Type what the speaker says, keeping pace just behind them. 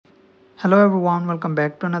Hello everyone, welcome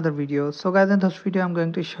back to another video. So guys, in this video I'm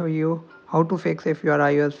going to show you how to fix if your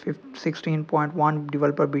iOS 16.1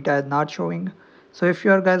 developer beta is not showing. So if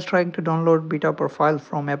you are guys trying to download beta profile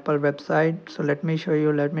from Apple website, so let me show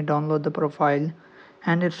you. Let me download the profile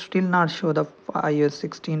and it still not show the iOS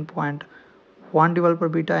 16.1 developer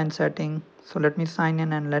beta in setting. So let me sign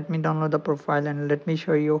in and let me download the profile and let me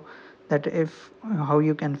show you that if how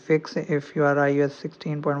you can fix if your iOS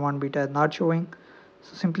 16.1 beta is not showing.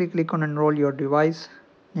 So simply click on enroll your device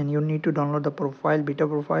and you need to download the profile, beta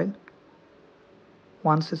profile.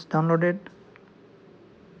 Once it's downloaded,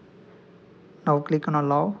 now click on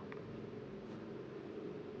allow,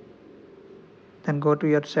 then go to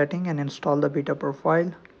your setting and install the beta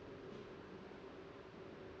profile.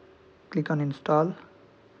 Click on install.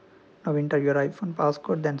 Now enter your iPhone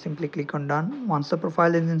passcode, then simply click on done. Once the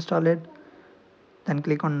profile is installed, then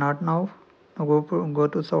click on not now. Now go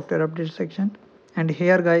to software update section, and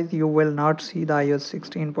here guys you will not see the iOS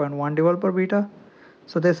 16.1 developer beta.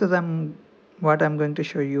 So this is what I'm going to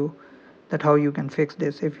show you, that how you can fix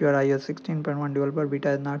this if your iOS 16.1 developer beta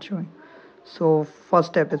is not showing. So first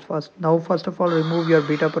step is first of all remove your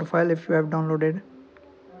beta profile if you have downloaded.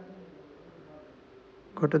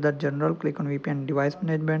 Go to the general, click on VPN device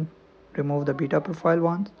management, remove the beta profile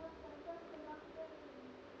once.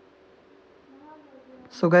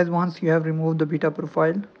 So guys, once you have removed the beta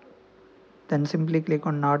profile, then simply click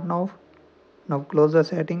on not now. Now close the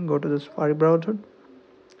setting, go to the Safari browser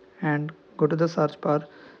and go to the search bar,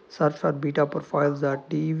 search for beta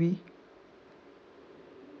profiles.dev.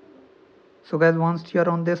 So guys, once you are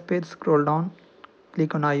on this page, scroll down,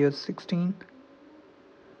 click on iOS 16.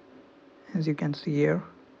 As you can see here,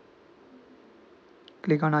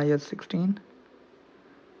 click on iOS 16,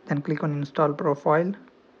 then click on install profile,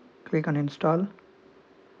 click on install,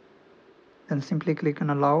 then simply click on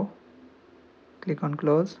allow, click on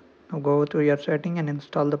close. Now go to your setting and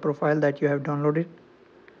install the profile that you have downloaded,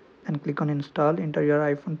 then click on install, enter your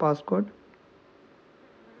iPhone passcode,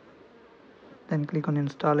 then click on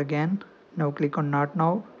install again. Now click on not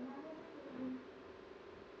now.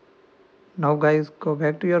 Now guys, go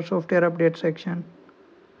back to your software update section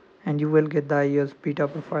and you will get the iOS beta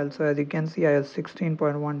profile. So as you can see, iOS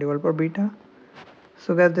 16.1 developer beta.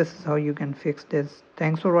 So guys, this is how you can fix this.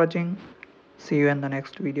 Thanks for watching. See you in the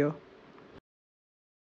next video.